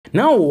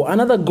Now,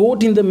 another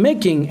GOAT in the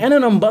making and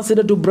an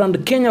ambassador to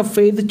brand Kenya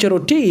Faith,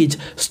 Cherotich,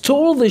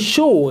 stole the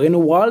show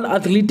in World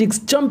Athletics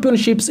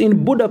Championships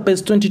in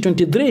Budapest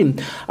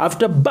 2023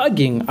 after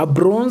bagging a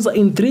bronze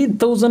in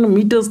 3,000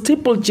 meters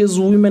steeplechase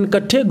women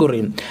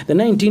category. The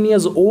 19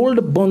 years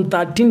old, born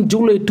 13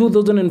 July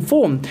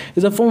 2004,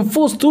 is a Form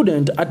 4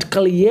 student at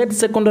Kaliet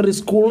Secondary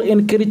School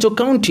in Cherotich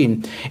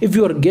County. If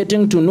you are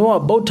getting to know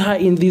about her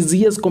in this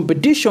year's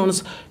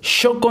competitions,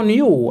 shock on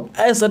you,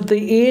 as at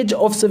the age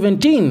of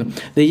 17,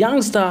 the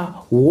youngster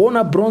won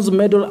a bronze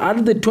medal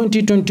at the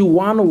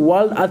 2021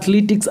 World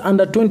Athletics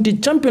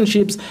Under-20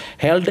 Championships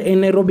held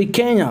in Nairobi,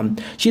 Kenya.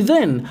 She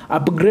then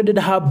upgraded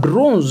her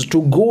bronze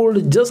to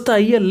gold just a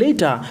year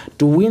later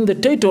to win the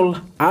title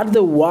at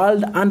the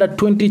World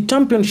Under-20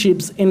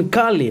 Championships in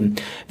Cali.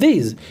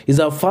 This is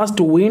her first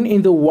win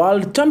in the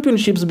World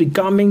Championships,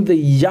 becoming the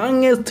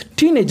youngest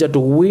teenager to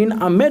win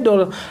a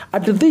medal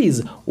at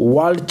these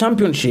World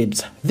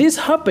Championships. This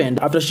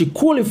happened after she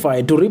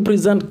qualified to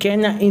represent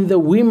Kenya in the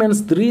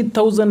women's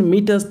 3,000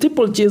 meter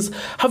steeplechase,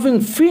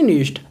 having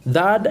finished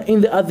third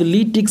in the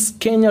Athletics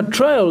Kenya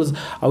trials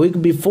a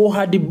week before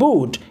her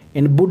debut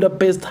in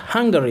Budapest,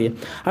 Hungary.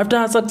 After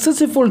a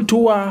successful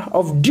tour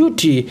of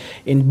duty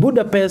in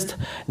Budapest,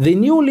 the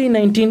newly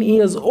 19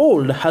 years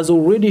old has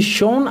already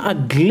shown a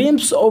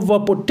glimpse of a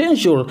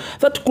potential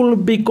that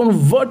could be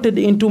converted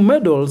into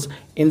medals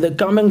in the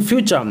coming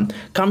future.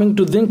 Coming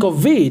to think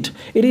of it,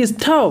 it is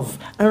tough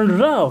and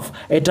rough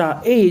at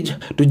her age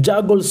to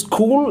juggle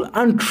school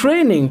and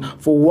training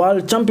for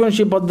World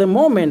Championship at the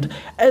moment,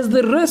 as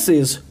the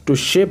races to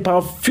shape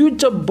her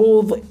future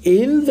both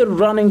in the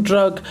running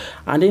track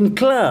and in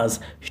class.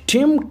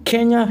 Team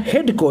Kenya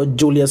head coach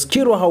Julius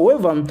Kiro,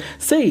 however,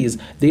 says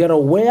they are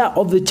aware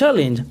of the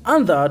challenge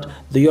and that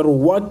they are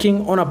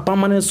working on a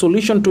permanent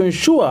solution to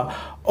ensure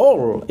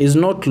all is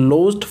not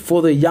lost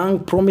for the young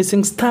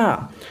promising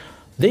star.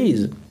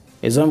 This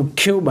is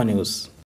Cuba News.